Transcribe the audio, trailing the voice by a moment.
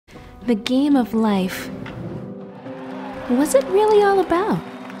The game of life. What's it really all about?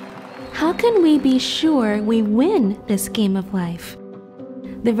 How can we be sure we win this game of life?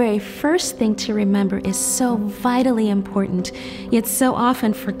 The very first thing to remember is so vitally important, yet so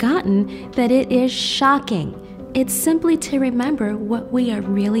often forgotten, that it is shocking. It's simply to remember what we are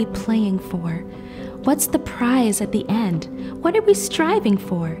really playing for. What's the prize at the end? What are we striving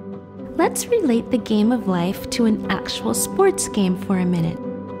for? Let's relate the game of life to an actual sports game for a minute.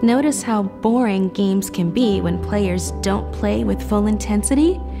 Notice how boring games can be when players don't play with full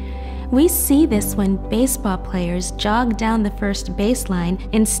intensity. We see this when baseball players jog down the first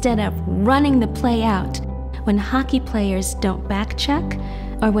baseline instead of running the play out, when hockey players don't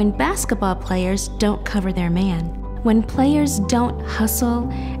backcheck, or when basketball players don't cover their man. When players don't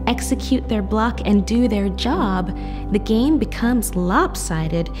hustle, execute their block, and do their job, the game becomes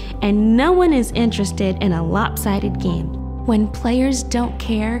lopsided, and no one is interested in a lopsided game. When players don't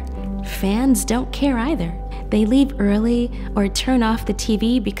care, fans don't care either. They leave early or turn off the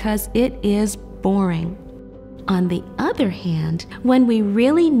TV because it is boring. On the other hand, when we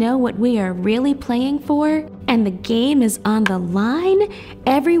really know what we are really playing for and the game is on the line,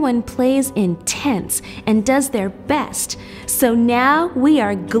 everyone plays intense and does their best. So now we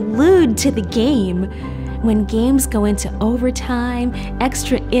are glued to the game. When games go into overtime,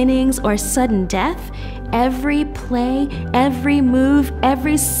 extra innings, or sudden death, every play, every move,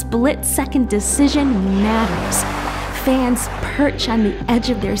 every split-second decision matters. Fans perch on the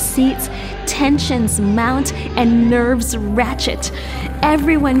edge of their seats, tensions mount, and nerves ratchet.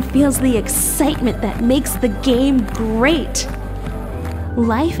 Everyone feels the excitement that makes the game great.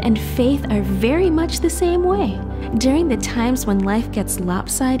 Life and faith are very much the same way. During the times when life gets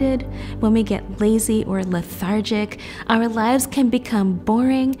lopsided, when we get lazy or lethargic, our lives can become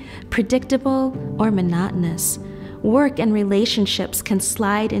boring, predictable, or monotonous. Work and relationships can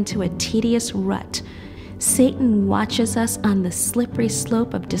slide into a tedious rut. Satan watches us on the slippery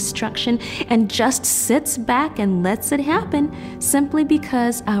slope of destruction and just sits back and lets it happen simply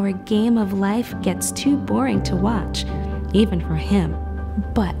because our game of life gets too boring to watch, even for him.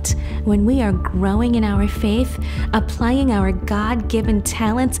 But when we are growing in our faith, applying our God-given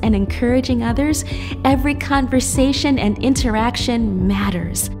talents and encouraging others, every conversation and interaction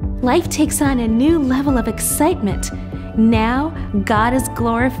matters. Life takes on a new level of excitement. Now, God is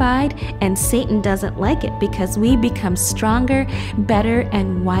glorified, and Satan doesn't like it because we become stronger, better,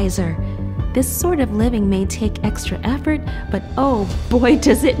 and wiser. This sort of living may take extra effort, but oh boy,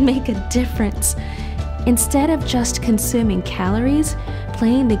 does it make a difference. Instead of just consuming calories,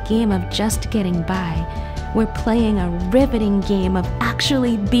 playing the game of just getting by, we're playing a riveting game of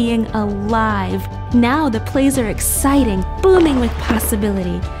actually being alive. Now the plays are exciting, booming with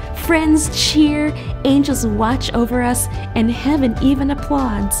possibility. Friends cheer, angels watch over us, and heaven even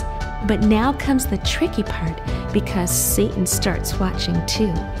applauds. But now comes the tricky part, because Satan starts watching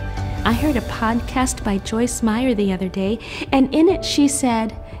too. I heard a podcast by Joyce Meyer the other day, and in it she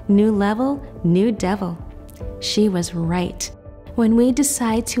said, "New level, new devil." She was right. When we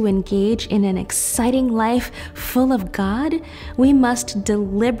decide to engage in an exciting life full of God, we must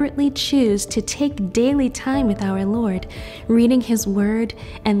deliberately choose to take daily time with our Lord, reading His Word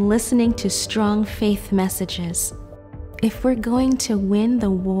and listening to strong faith messages. If we're going to win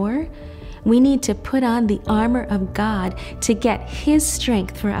the war, we need to put on the armor of God to get His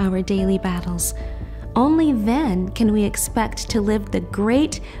strength for our daily battles. Only then can we expect to live the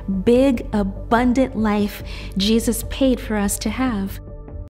great, big, abundant life Jesus paid for us to have.